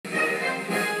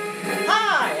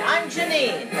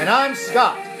Janine. And I'm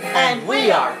Scott. And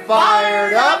we are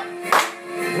fired up,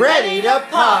 ready to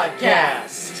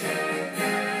podcast.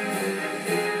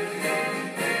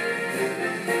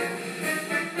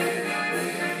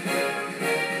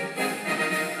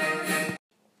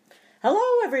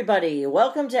 Hello, everybody.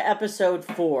 Welcome to episode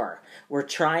 4. We're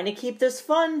trying to keep this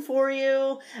fun for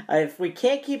you. If we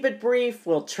can't keep it brief,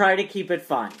 we'll try to keep it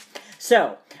fun.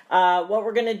 So, what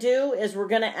we're going to do is we're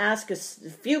going to ask a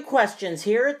few questions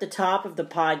here at the top of the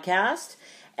podcast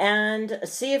and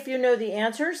see if you know the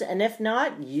answers. And if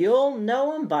not, you'll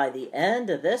know them by the end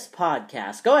of this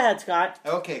podcast. Go ahead, Scott.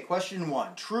 Okay, question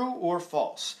 1. True or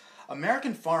false?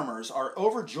 American farmers are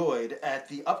overjoyed at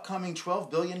the upcoming $12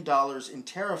 billion in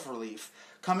tariff relief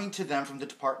coming to them from the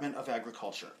Department of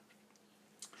Agriculture.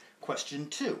 Question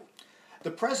 2.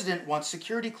 The president wants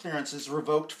security clearances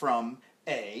revoked from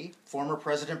A. Former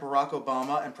President Barack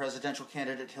Obama and presidential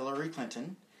candidate Hillary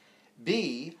Clinton.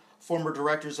 B. Former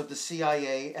directors of the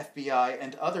CIA, FBI,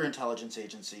 and other intelligence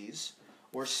agencies.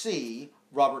 Or C.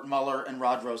 Robert Mueller and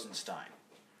Rod Rosenstein.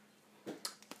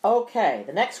 Okay,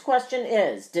 the next question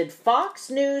is, did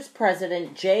Fox News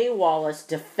President Jay Wallace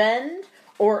defend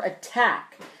or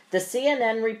attack the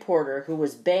CNN reporter who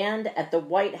was banned at the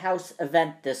White House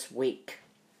event this week?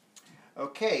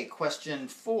 Okay, question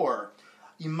 4.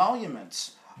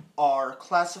 Emoluments are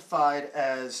classified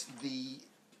as the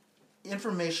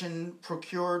information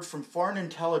procured from foreign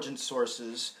intelligence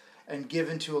sources and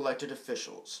given to elected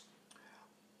officials.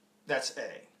 That's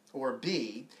A. Or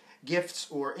B. Gifts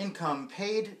or income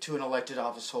paid to an elected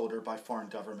officeholder by foreign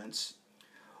governments.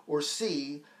 Or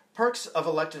C. Perks of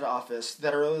elected office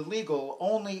that are illegal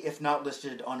only if not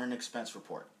listed on an expense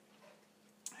report.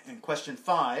 And question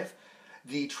 5.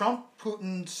 The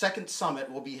Trump-Putin second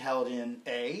summit will be held in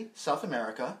A. South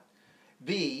America,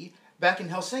 B. back in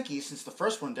Helsinki since the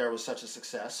first one there was such a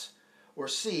success, or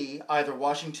C. either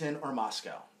Washington or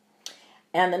Moscow.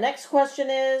 And the next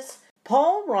question is,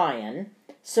 Paul Ryan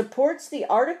supports the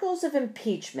articles of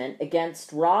impeachment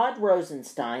against Rod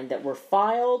Rosenstein that were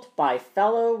filed by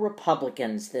fellow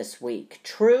Republicans this week.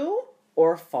 True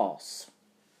or false?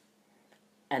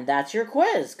 And that's your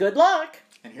quiz. Good luck.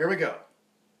 And here we go.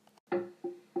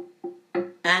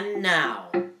 And now,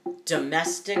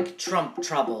 domestic Trump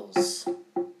troubles.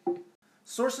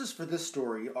 Sources for this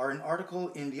story are an article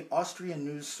in the Austrian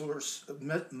news source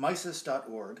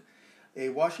Mises.org, a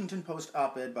Washington Post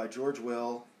op-ed by George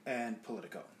Will, and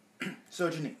Politico. So,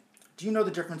 Janine, do you know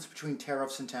the difference between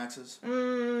tariffs and taxes?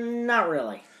 Not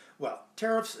really. Well,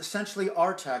 tariffs essentially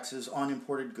are taxes on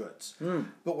imported goods.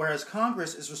 But whereas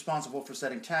Congress is responsible for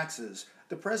setting taxes,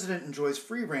 the president enjoys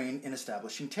free rein in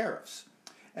establishing tariffs.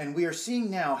 And we are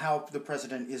seeing now how the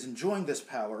president is enjoying this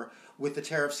power with the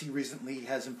tariffs he recently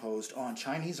has imposed on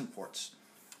Chinese imports.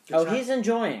 He's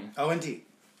enjoying. Oh, indeed.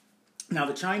 Now,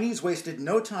 the Chinese wasted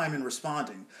no time in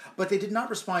responding, but they did not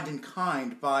respond in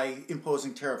kind by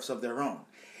imposing tariffs of their own.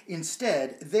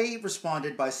 Instead, they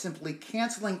responded by simply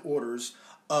canceling orders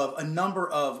of a number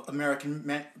of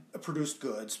American-produced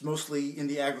goods, mostly in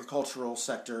the agricultural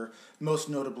sector, most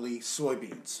notably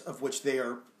soybeans, of which they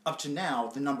are, up to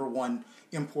now, the number one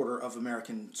importer of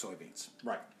American soybeans.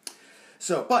 Right.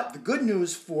 So, but the good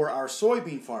news for our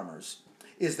soybean farmers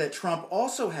is that Trump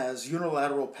also has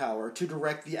unilateral power to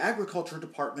direct the Agriculture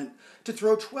Department to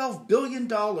throw $12 billion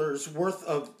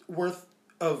worth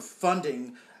of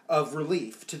funding of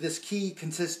relief to this key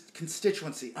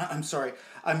constituency.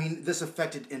 This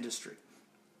affected industry.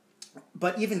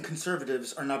 But even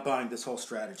conservatives are not buying this whole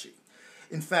strategy.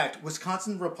 In fact,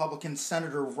 Wisconsin Republican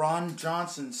Senator Ron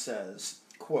Johnson says,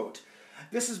 quote,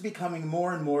 "This is becoming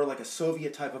more and more like a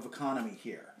Soviet type of economy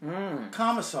here.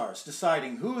 Commissars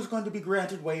deciding who is going to be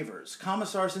granted waivers.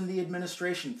 Commissars in the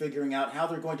administration figuring out how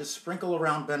they're going to sprinkle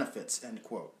around benefits," end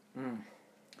quote.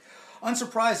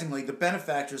 Unsurprisingly, the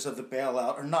benefactors of the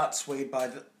bailout are not swayed by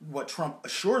what Trump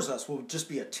assures us will just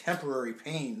be a temporary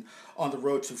pain on the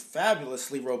road to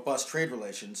fabulously robust trade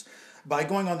relations by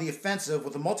going on the offensive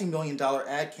with a multi-million-dollar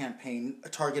ad campaign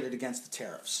targeted against the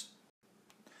tariffs.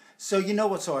 So you know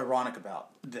what's so ironic about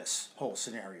this whole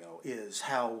scenario is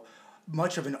how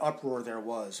much of an uproar there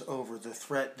was over the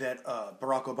threat that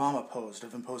Barack Obama posed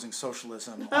of imposing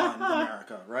socialism on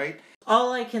America, right?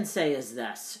 All I can say is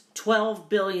this. $12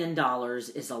 billion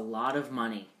is a lot of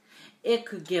money. It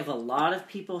could give a lot of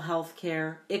people health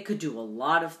care. It could do a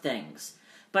lot of things.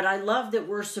 But I love that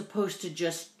we're supposed to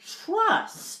just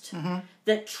trust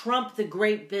that Trump, the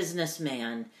great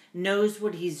businessman, knows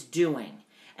what he's doing.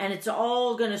 And it's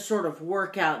all going to sort of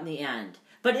work out in the end.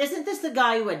 But isn't this the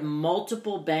guy who had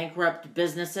multiple bankrupt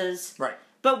businesses? Right.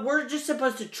 But we're just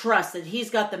supposed to trust that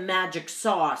he's got the magic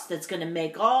sauce that's going to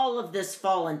make all of this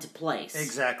fall into place.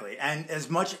 Exactly. And as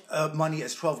much money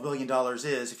as $12 billion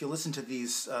is, if you listen to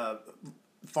these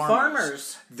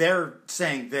farmers, they're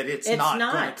saying that it's not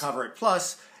going to cover it.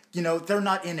 Plus, they're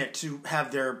not in it to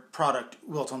have their product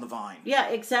wilt on the vine. Yeah,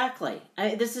 exactly.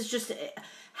 This is just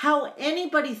how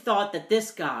anybody thought that this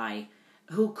guy,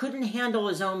 who couldn't handle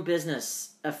his own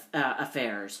business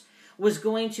affairs, was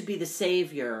going to be the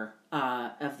savior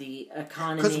of the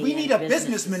economy. Because we need a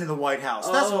businessman in the White House.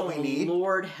 That's what we need.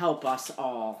 Lord help us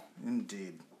all.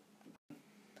 Indeed.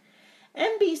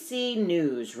 NBC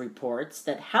News reports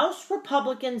that House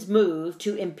Republicans move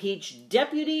to impeach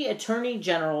Deputy Attorney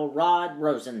General Rod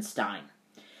Rosenstein.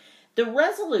 The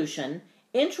resolution,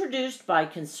 introduced by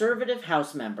conservative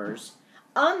House members,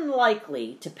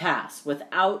 unlikely to pass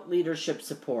without leadership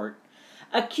support,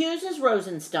 accuses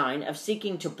Rosenstein of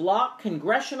seeking to block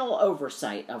congressional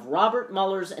oversight of Robert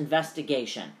Mueller's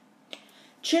investigation.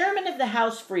 Chairman of the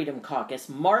House Freedom Caucus,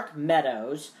 Mark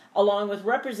Meadows, along with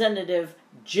Representative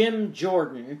Jim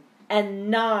Jordan and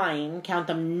 9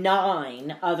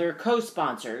 other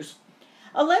co-sponsors,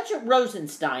 allege that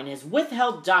Rosenstein has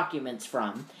withheld documents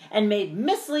from and made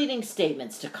misleading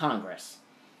statements to Congress.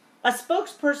 A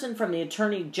spokesperson from the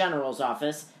Attorney General's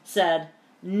office said,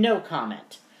 "No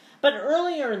comment." But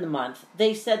earlier in the month,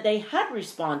 they said they had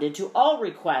responded to all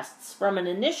requests from an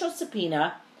initial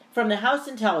subpoena from the House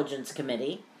Intelligence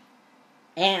Committee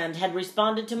and had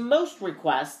responded to most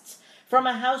requests from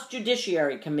a House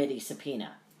Judiciary Committee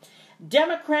subpoena.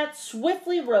 Democrats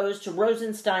swiftly rose to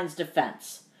Rosenstein's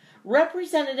defense.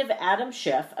 Representative Adam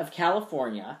Schiff of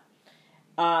California,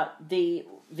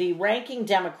 the ranking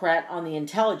Democrat on the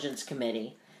Intelligence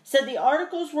Committee, said the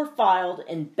articles were filed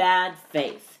in bad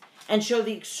faith and show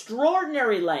the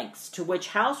extraordinary lengths to which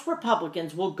House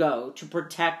Republicans will go to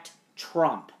protect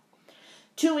Trump.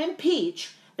 To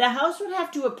impeach, the House would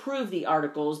have to approve the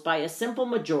articles by a simple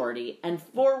majority and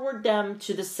forward them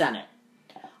to the Senate.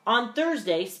 On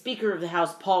Thursday, Speaker of the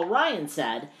House Paul Ryan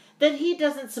said that he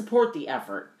doesn't support the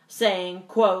effort, saying,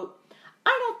 quote,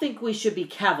 "I don't think we should be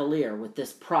cavalier with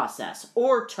this process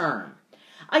or term.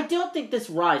 I don't think this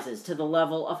rises to the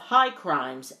level of high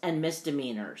crimes and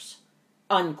misdemeanors."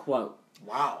 Unquote.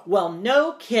 Wow. Well,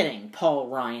 no kidding, Paul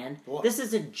Ryan. Boy. This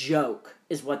is a joke,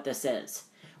 is what this is.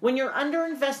 When you're under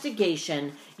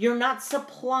investigation, you're not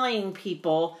supplying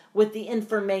people with the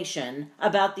information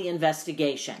about the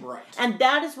investigation. Right. And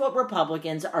that is what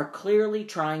Republicans are clearly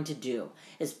trying to do,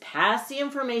 is pass the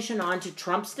information on to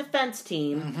Trump's defense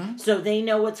team so they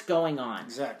know what's going on.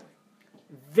 Exactly.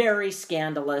 Very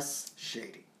scandalous.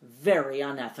 Shady. Very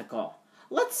unethical.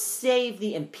 Let's save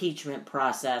the impeachment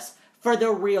process for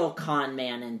the real con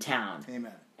man in town.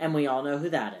 Amen. And we all know who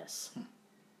that is.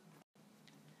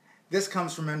 This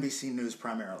comes from NBC News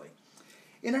primarily.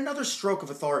 In another stroke of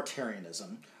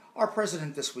authoritarianism, our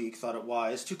president this week thought it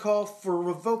wise to call for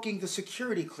revoking the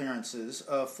security clearances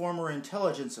of former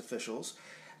intelligence officials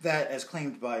that, as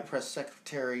claimed by Press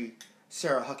Secretary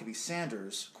Sarah Huckabee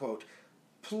Sanders, quote,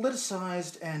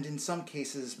 politicized and in some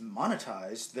cases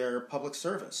monetized their public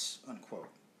service, unquote.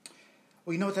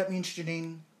 Well, you know what that means,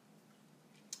 Janine?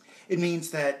 It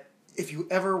means that if you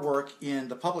ever work in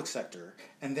the public sector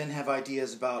and then have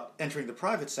ideas about entering the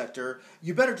private sector,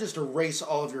 you better just erase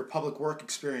all of your public work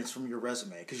experience from your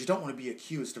resume, because you don't want to be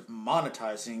accused of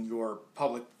monetizing your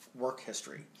public work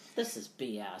history. This is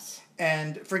BS.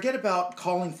 And forget about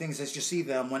calling things as you see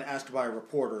them when asked by a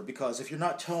reporter, because if you're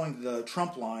not towing the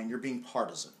Trump line, you're being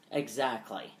partisan.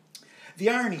 Exactly. The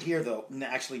irony here, though,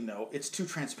 actually no, it's too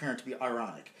transparent to be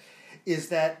ironic, is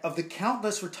that of the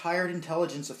countless retired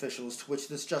intelligence officials to which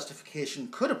this justification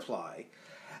could apply,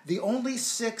 the only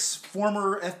 6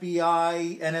 former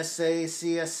FBI, NSA,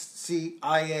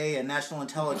 CIA, and National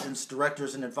Intelligence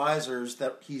directors and advisors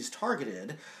that he's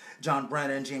targeted, John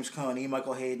Brennan, James Comey,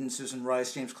 Michael Hayden, Susan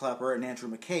Rice, James Clapper, and Andrew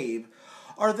McCabe,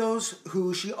 are those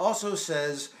who she also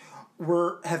says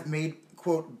have made,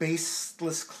 quote,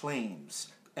 baseless claims,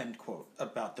 end quote,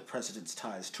 about the president's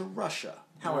ties to Russia.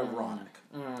 How ironic.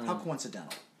 How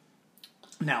coincidental.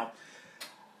 Now,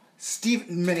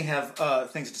 many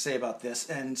have things to say about this,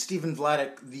 and Stephen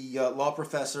Vladeck, the law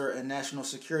professor and national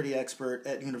security expert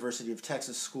at University of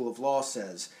Texas School of Law,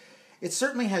 says, it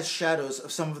certainly has shadows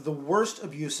of some of the worst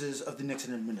abuses of the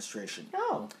Nixon administration.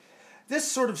 Oh.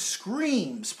 This sort of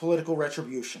screams political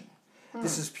retribution.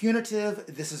 This is punitive.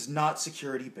 This is not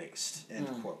security-based, end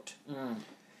quote.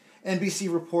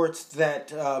 NBC reports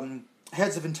that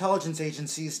heads of intelligence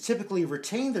agencies typically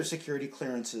retain their security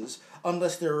clearances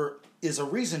unless there is a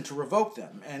reason to revoke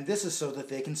them, and this is so that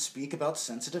they can speak about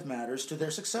sensitive matters to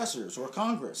their successors or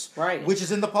Congress, Right. which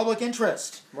is in the public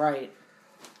interest. Right.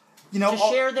 You know, To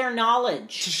share their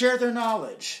knowledge. To share their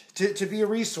knowledge, to be a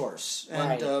resource and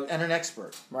Right. And an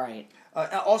expert. Right.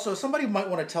 Also, somebody might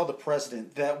want to tell the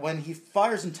president that when he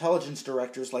fires intelligence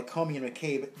directors like Comey and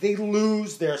McCabe, they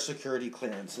lose their security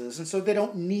clearances, and so they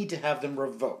don't need to have them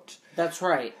revoked. That's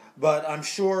right. But I'm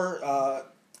sure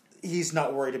he's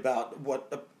not worried about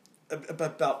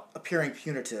about appearing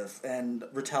punitive and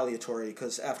retaliatory,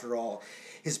 because after all,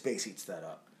 his base eats that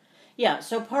up. Yeah,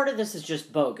 so part of this is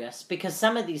just bogus, because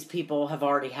some of these people have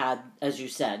already had, as you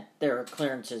said, their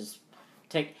clearances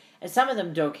take, and some of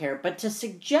them don't care. But to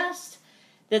suggest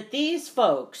that these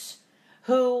folks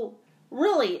who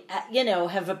really,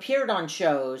 have appeared on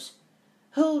shows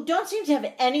who don't seem to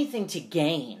have anything to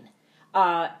gain,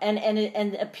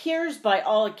 and appears by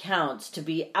all accounts to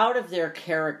be out of their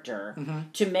character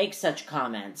to make such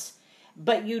comments,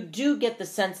 but you do get the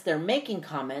sense they're making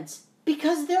comments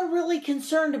because they're really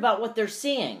concerned about what they're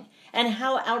seeing and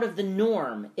how out of the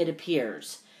norm it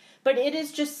appears. But it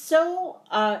is just so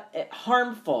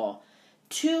harmful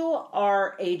to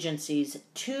our agencies,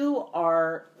 to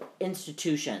our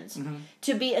institutions,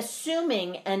 to be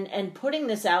assuming and putting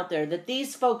this out there that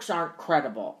these folks aren't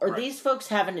credible or these folks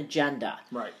have an agenda.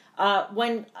 Right.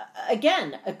 When,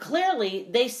 again, clearly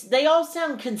they all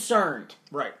sound concerned.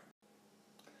 Right.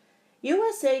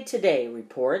 USA Today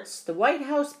reports the White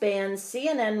House bans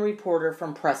CNN reporter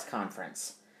from press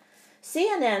conference.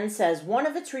 CNN says one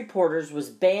of its reporters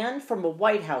was banned from a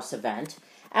White House event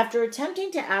after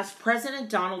attempting to ask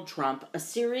President Donald Trump a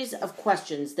series of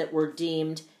questions that were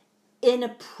deemed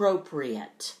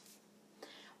inappropriate.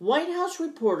 White House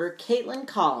reporter Caitlin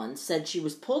Collins said she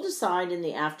was pulled aside in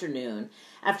the afternoon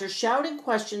after shouting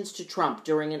questions to Trump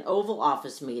during an Oval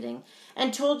Office meeting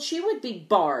and told she would be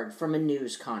barred from a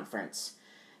news conference.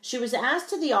 She was asked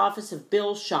to the office of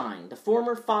Bill Shine, the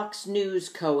former Fox News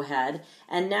co-head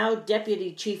and now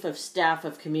Deputy Chief of Staff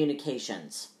of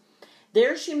Communications.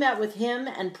 There she met with him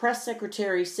and Press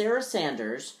Secretary Sarah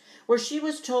Sanders, where she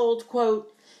was told,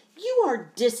 quote, "You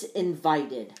are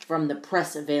disinvited from the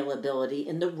press availability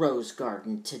in the Rose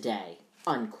Garden today,"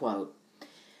 unquote.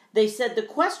 They said the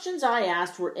questions I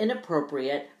asked were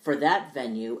inappropriate for that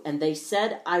venue, and they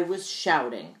said I was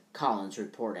shouting, Collins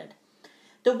reported.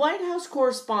 The White House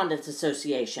Correspondents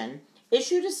Association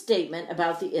issued a statement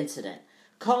about the incident,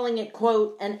 calling it,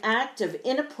 quote, "an act of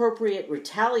inappropriate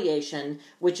retaliation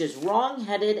which is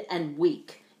wrong-headed and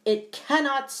weak. It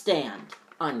cannot stand,"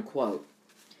 unquote.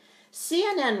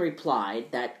 CNN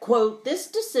replied that, quote, "this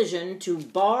decision to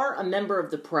bar a member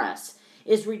of the press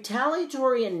is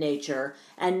retaliatory in nature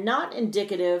and not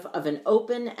indicative of an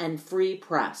open and free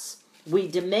press. We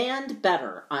demand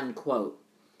better," unquote.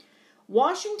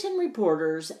 Washington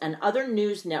reporters and other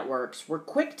news networks were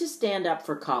quick to stand up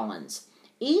for Collins.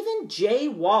 Even Jay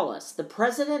Wallace, the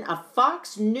president of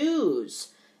Fox News,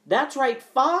 that's right,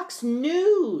 Fox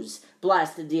News,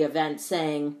 blasted the event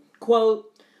saying,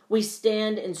 quote, "We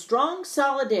stand in strong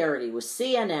solidarity with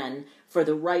CNN for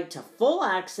the right to full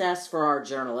access for our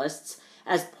journalists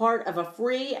as part of a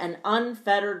free and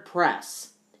unfettered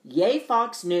press. Yay,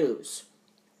 Fox News."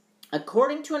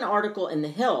 According to an article in The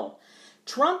Hill,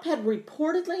 Trump had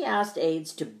reportedly asked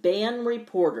aides to ban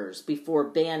reporters before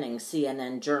banning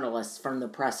CNN journalists from the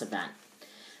press event.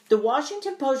 The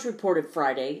Washington Post reported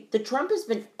Friday that Trump has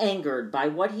been angered by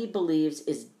what he believes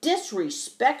is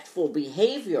disrespectful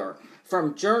behavior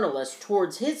from journalists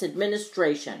towards his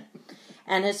administration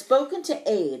and has spoken to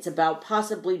aides about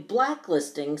possibly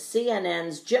blacklisting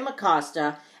CNN's Jim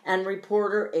Acosta and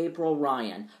reporter April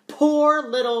Ryan. Poor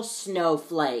little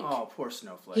snowflake. Oh, poor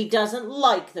snowflake. He doesn't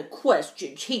like the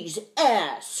questions he's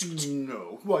asked.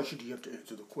 No. Why should he have to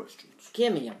answer the questions?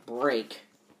 Give me a break.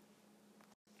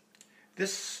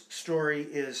 This story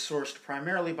is sourced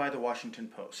primarily by the Washington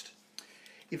Post.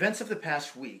 Events of the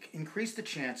past week increase the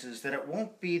chances that it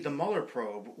won't be the Mueller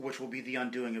probe which will be the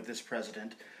undoing of this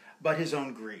president, but his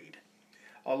own greed.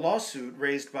 A lawsuit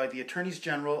raised by the Attorneys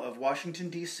General of Washington,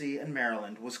 D.C. and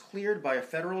Maryland was cleared by a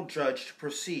federal judge to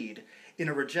proceed in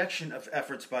a rejection of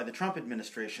efforts by the Trump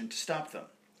administration to stop them.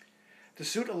 The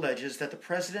suit alleges that the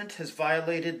president has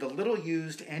violated the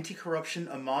little-used anti-corruption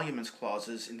emoluments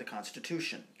clauses in the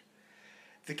Constitution.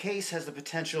 The case has the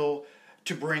potential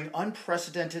to bring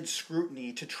unprecedented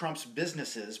scrutiny to Trump's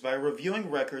businesses by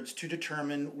reviewing records to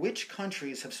determine which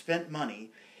countries have spent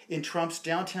money in Trump's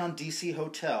downtown D.C.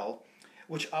 hotel,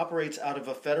 which operates out of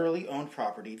a federally owned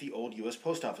property, the old U.S.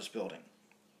 Post Office building.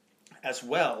 As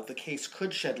well, the case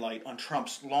could shed light on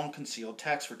Trump's long-concealed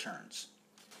tax returns.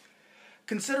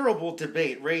 Considerable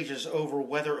debate rages over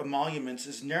whether emoluments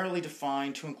is narrowly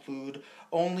defined to include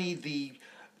only the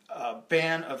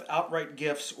ban of outright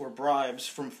gifts or bribes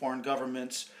from foreign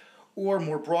governments, or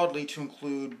more broadly to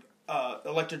include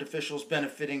elected officials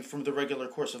benefiting from the regular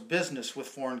course of business with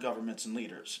foreign governments and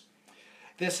leaders.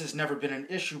 This has never been an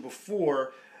issue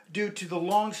before due to the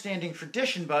long-standing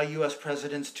tradition by U.S.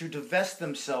 presidents to divest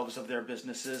themselves of their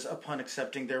businesses upon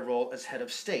accepting their role as head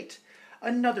of state,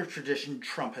 another tradition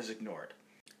Trump has ignored.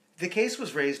 The case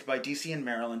was raised by D.C. and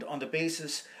Maryland on the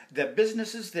basis that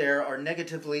businesses there are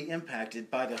negatively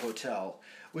impacted by the hotel,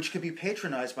 which could be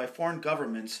patronized by foreign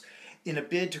governments in a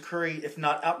bid to curry, if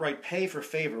not outright pay for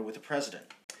favor with the president.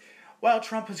 While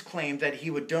Trump has claimed that he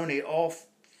would donate all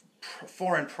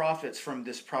foreign profits from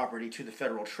this property to the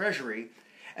federal treasury,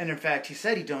 and in fact he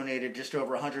said he donated just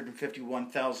over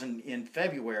 $151,000 in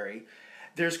February,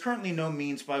 there's currently no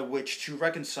means by which to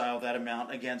reconcile that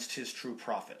amount against his true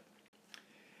profit.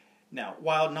 Now,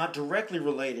 while not directly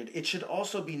related, it should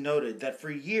also be noted that for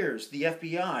years the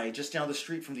FBI, just down the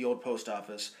street from the old post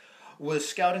office, was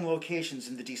scouting locations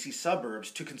in the D.C.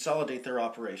 suburbs to consolidate their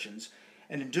operations,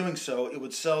 and in doing so, it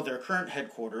would sell their current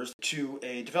headquarters to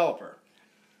a developer.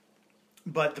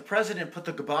 But the president put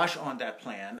the kibosh on that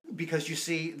plan because, you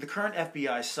see, the current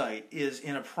FBI site is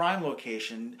in a prime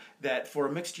location that, for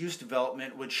a mixed-use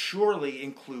development, would surely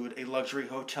include a luxury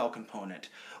hotel component,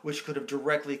 which could have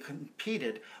directly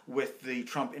competed with the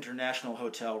Trump International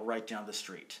Hotel right down the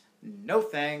street. No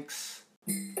thanks.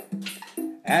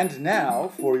 And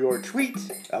now for your tweet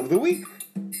of the week.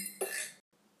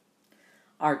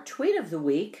 Our tweet of the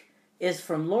week is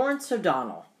from Lawrence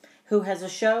O'Donnell, who has a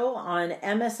show on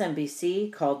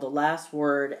MSNBC called The Last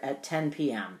Word at 10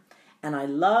 p.m. And I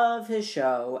love his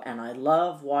show, and I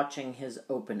love watching his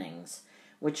openings,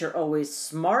 which are always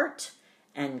smart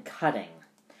and cutting.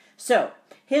 So,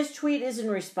 his tweet is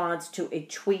in response to a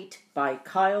tweet by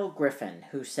Kyle Griffin,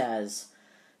 who says,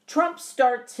 Trump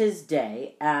starts his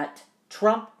day at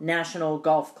Trump National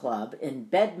Golf Club in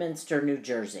Bedminster, New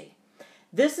Jersey.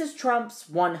 This is Trump's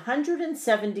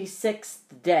 176th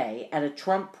day at a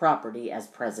Trump property as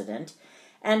president,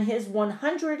 and his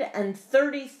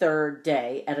 133rd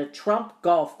day at a Trump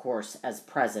golf course as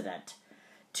president.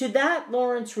 To that,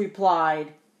 Lawrence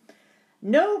replied,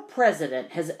 No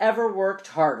president has ever worked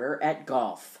harder at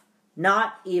golf.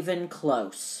 Not even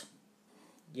close.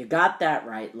 You got that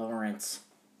right, Lawrence.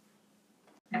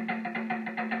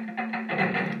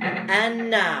 And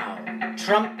now,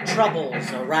 Trump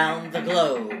troubles around the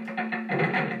globe.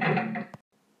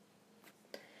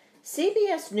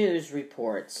 CBS News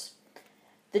reports,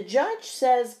 the judge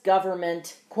says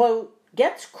government, quote,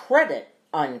 gets credit,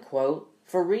 unquote,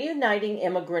 for reuniting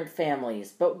immigrant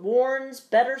families, but warns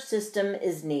better system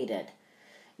is needed.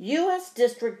 U.S.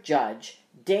 District Judge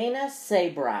Dana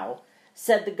Sabrow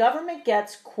said the government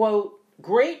gets, quote,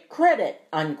 great credit,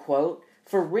 unquote,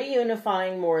 for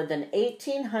reunifying more than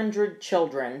 1,800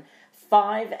 children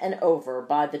 5 and over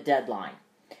by the deadline.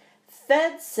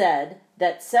 Feds said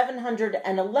that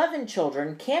 711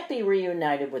 children can't be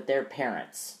reunited with their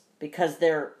parents because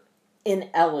they're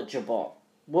ineligible.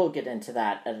 We'll get into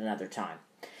that at another time.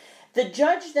 The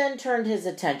judge then turned his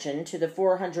attention to the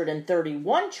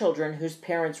 431 children whose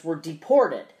parents were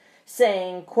deported,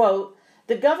 saying, quote,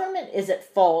 the government is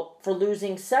at fault for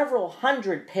losing several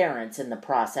hundred parents in the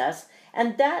process,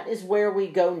 and that is where we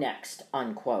go next,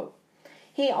 unquote.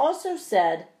 He also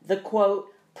said the,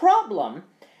 quote, problem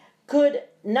could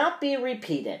not be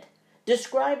repeated,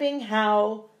 describing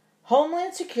how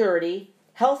Homeland Security,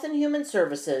 Health and Human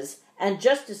Services, and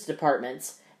Justice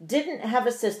Departments didn't have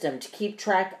a system to keep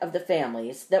track of the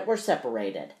families that were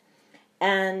separated.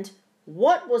 And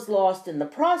what was lost in the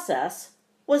process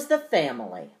was the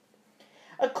family.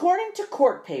 According to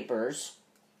court papers,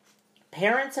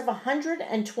 parents of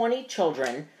 120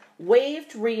 children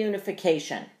waived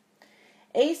reunification.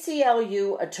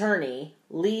 ACLU attorney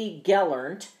Lee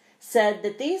Gellernt said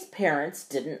that these parents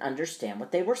didn't understand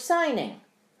what they were signing.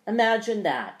 Imagine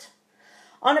that.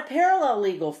 On a parallel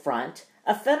legal front,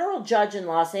 a federal judge in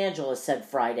Los Angeles said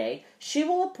Friday she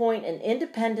will appoint an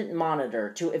independent monitor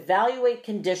to evaluate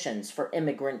conditions for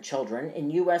immigrant children in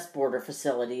U.S. border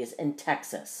facilities in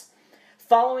Texas,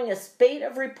 following a spate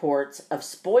of reports of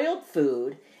spoiled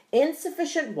food,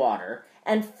 insufficient water,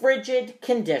 and frigid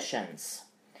conditions.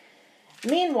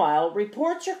 Meanwhile,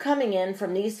 reports are coming in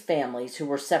from these families who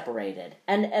were separated,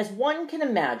 and as one can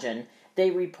imagine, they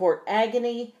report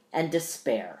agony and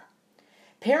despair.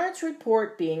 Parents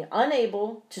report being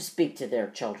unable to speak to their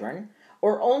children,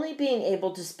 or only being able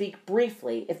to speak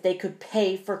briefly if they could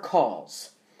pay for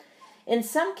calls. In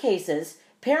some cases,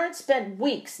 parents spent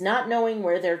weeks not knowing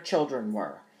where their children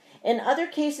were. In other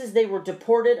cases, they were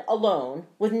deported alone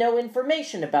with no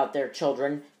information about their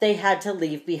children they had to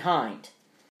leave behind.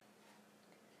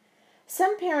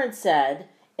 Some parents said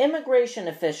immigration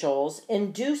officials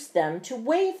induced them to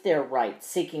waive their rights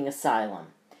seeking asylum,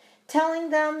 telling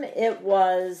them it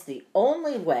was the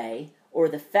only way or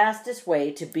the fastest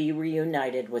way to be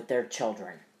reunited with their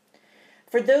children.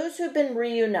 For those who have been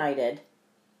reunited,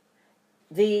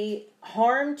 the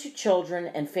harm to children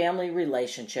and family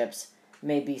relationships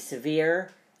may be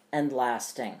severe and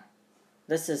lasting.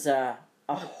 This is a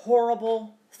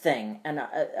horrible thing and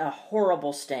a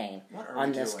horrible stain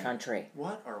on this country.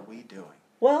 What are we doing?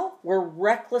 Well, we're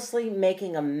recklessly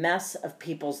making a mess of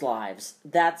people's lives.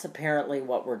 That's apparently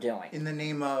what we're doing. In the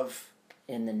name of?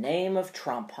 In the name of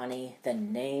Trump, honey. The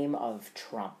name of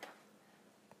Trump.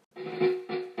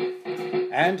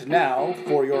 And now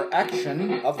for your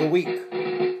action of the week.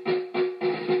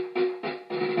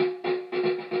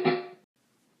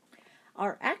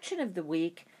 Our action of the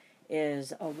week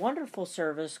is a wonderful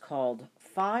service called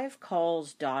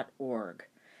 5calls.org.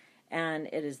 And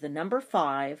it is the number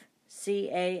 5,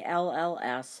 CALLS.org.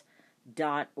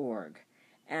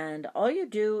 And all you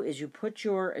do is you put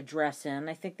your address in.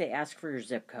 I think they ask for your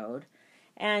zip code.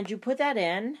 And you put that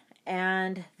in,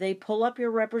 and they pull up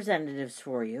your representatives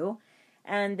for you.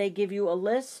 And they give you a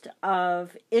list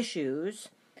of issues.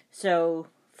 So,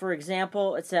 for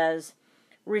example, it says,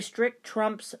 restrict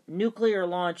Trump's nuclear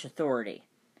launch authority.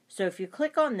 So if you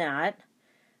click on that,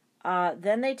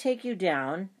 then they take you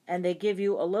down and they give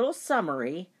you a little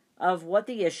summary of what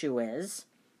the issue is.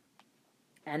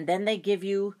 And then they give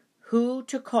you who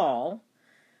to call,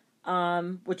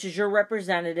 which is your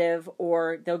representative,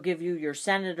 or they'll give you your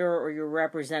senator or your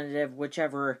representative,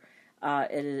 whichever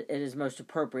it is most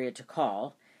appropriate to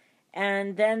call.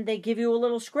 And then they give you a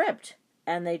little script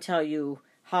and they tell you,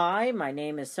 hi, my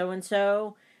name is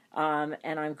so-and-so, and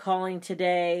I'm calling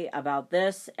today about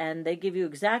this, and they give you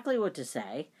exactly what to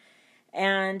say.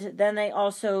 And then they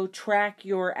also track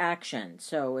your action.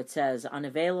 So it says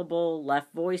unavailable,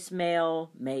 left voicemail,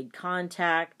 made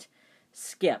contact,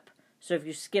 skip. So if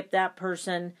you skip that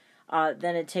person,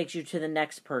 then it takes you to the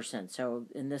next person. So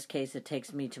in this case, it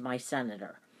takes me to my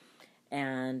senator.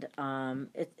 And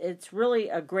it's really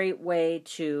a great way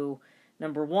to,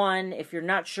 number one, if you're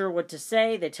not sure what to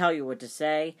say, they tell you what to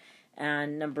say.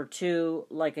 And number two,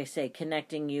 like I say,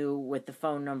 connecting you with the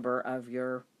phone number of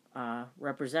your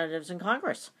representatives in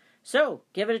Congress. So,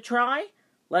 give it a try.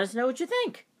 Let us know what you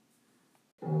think.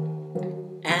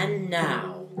 And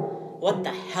now, what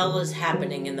the hell is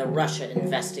happening in the Russia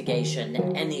investigation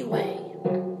anyway?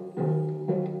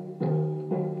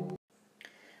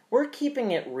 We're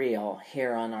keeping it real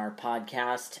here on our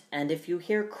podcast, and if you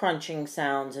hear crunching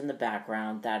sounds in the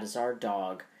background, that is our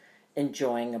dog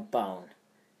enjoying a bone,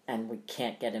 and we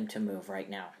can't get him to move right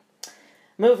now.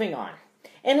 Moving on.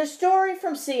 In a story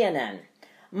from CNN,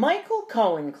 Michael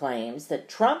Cohen claims that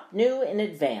Trump knew in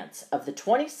advance of the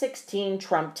 2016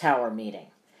 Trump Tower meeting.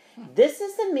 This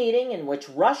is the meeting in which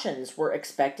Russians were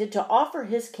expected to offer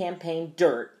his campaign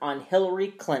dirt on Hillary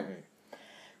Clinton.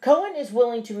 Cohen is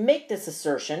willing to make this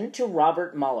assertion to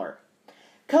Robert Mueller.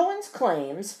 Cohen's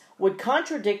claims would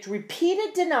contradict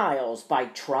repeated denials by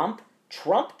Trump,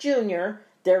 Trump Jr.,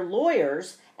 their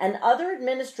lawyers, and other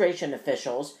administration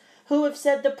officials who have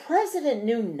said the president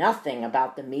knew nothing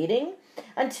about the meeting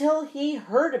until he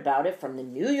heard about it from the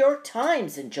New York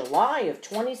Times in July of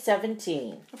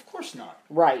 2017. Of course not.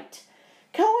 Right.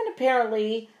 Cohen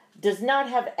apparently does not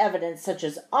have evidence such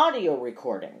as audio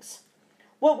recordings.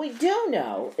 What we do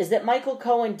know is that Michael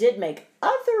Cohen did make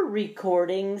other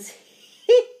recordings,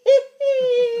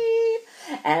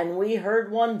 and we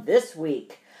heard one this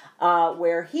week,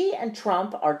 where he and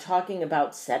Trump are talking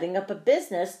about setting up a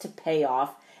business to pay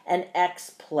off an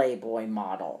ex-Playboy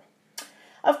model.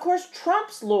 Of course,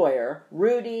 Trump's lawyer,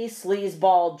 Rudy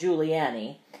Sleazeball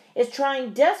Giuliani, is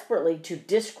trying desperately to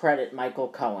discredit Michael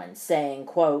Cohen, saying,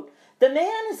 quote, "The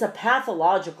man is a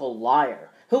pathological liar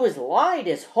who has lied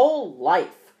his whole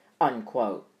life,"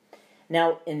 unquote.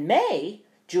 Now, in May,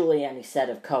 Giuliani said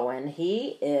of Cohen,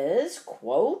 he is,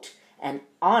 quote, "an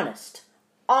honest,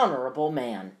 honorable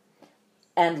man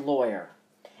and lawyer.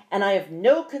 And I have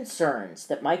no concerns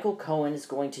that Michael Cohen is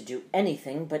going to do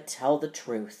anything but tell the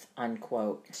truth,"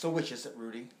 unquote. So which is it,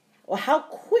 Rudy? Well, how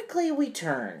quickly we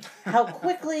turn. How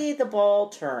quickly the ball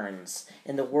turns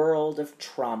in the world of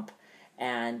Trump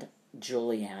and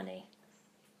Giuliani.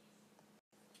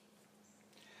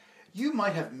 You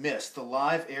might have missed the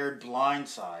live-aired Blind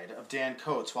Side of Dan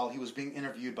Coates while he was being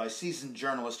interviewed by seasoned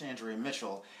journalist Andrea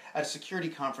Mitchell at a security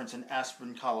conference in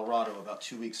Aspen, Colorado about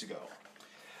 2 weeks ago.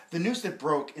 The news that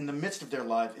broke in the midst of their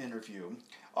live interview,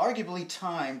 arguably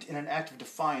timed in an act of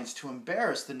defiance to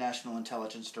embarrass the National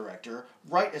Intelligence Director,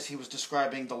 right as he was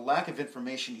describing the lack of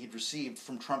information he'd received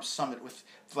from Trump's summit with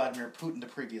Vladimir Putin the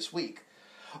previous week,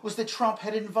 was that Trump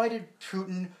had invited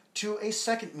Putin to a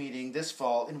second meeting this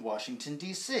fall in Washington,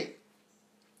 D.C.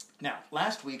 Now,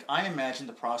 last week, I imagined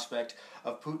the prospect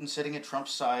of Putin sitting at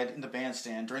Trump's side in the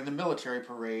bandstand during the military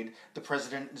parade the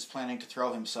president is planning to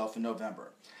throw himself in November.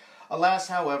 Alas,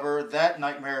 however, that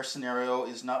nightmare scenario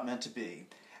is not meant to be,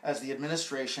 as the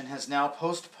administration has now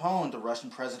postponed the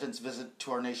Russian president's visit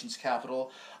to our nation's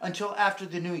capital until after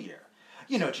the new year.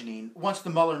 You know, Janine, once the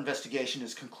Mueller investigation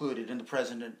is concluded and the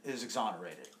president is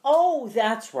exonerated. Oh,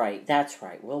 that's right.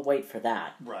 We'll wait for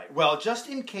that. Right. Well, just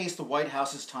in case the White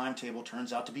House's timetable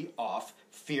turns out to be off,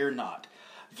 fear not.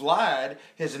 Vlad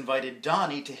has invited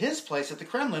Donnie to his place at the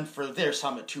Kremlin for their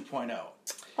Summit 2.0.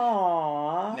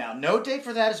 Aww. Now, no date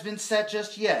for that has been set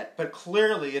just yet, but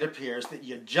clearly it appears that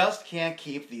you just can't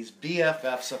keep these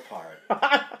BFFs apart.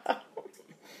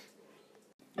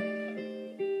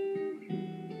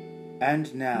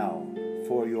 And now,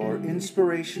 for your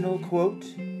inspirational quote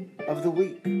of the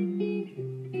week.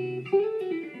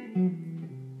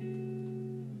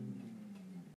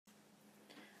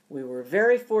 We were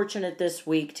very fortunate this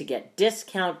week to get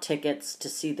discount tickets to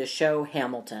see the show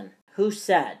Hamilton, who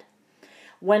said,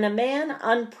 "When a man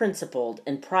unprincipled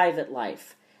in private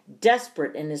life,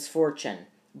 desperate in his fortune,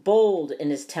 bold in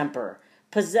his temper,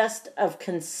 possessed of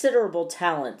considerable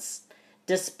talents,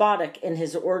 despotic in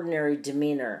his ordinary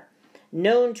demeanor,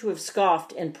 known to have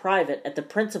scoffed in private at the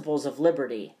principles of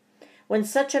liberty, when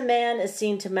such a man is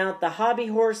seen to mount the hobby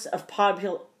horse of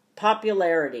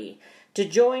popularity, to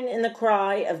join in the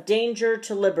cry of danger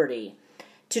to liberty,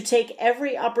 to take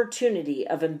every opportunity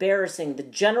of embarrassing the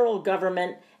general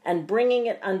government and bringing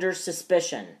it under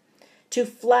suspicion, to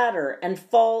flatter and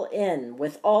fall in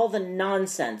with all the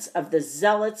nonsense of the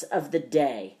zealots of the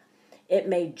day, it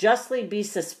may justly be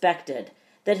suspected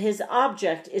that his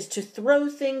object is to throw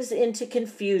things into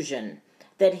confusion,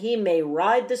 that he may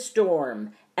ride the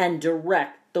storm and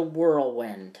direct the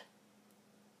whirlwind."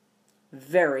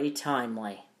 Very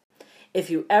timely.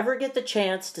 If you ever get the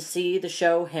chance to see the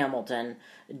show Hamilton,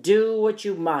 do what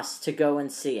you must to go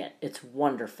and see it. It's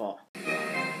wonderful.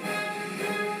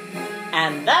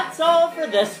 And that's all for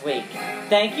this week.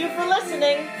 Thank you for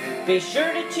listening. Be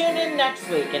sure to tune in next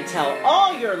week and tell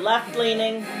all your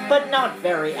left-leaning, but not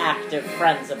very active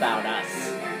friends about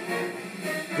us.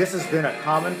 This has been a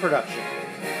Common production.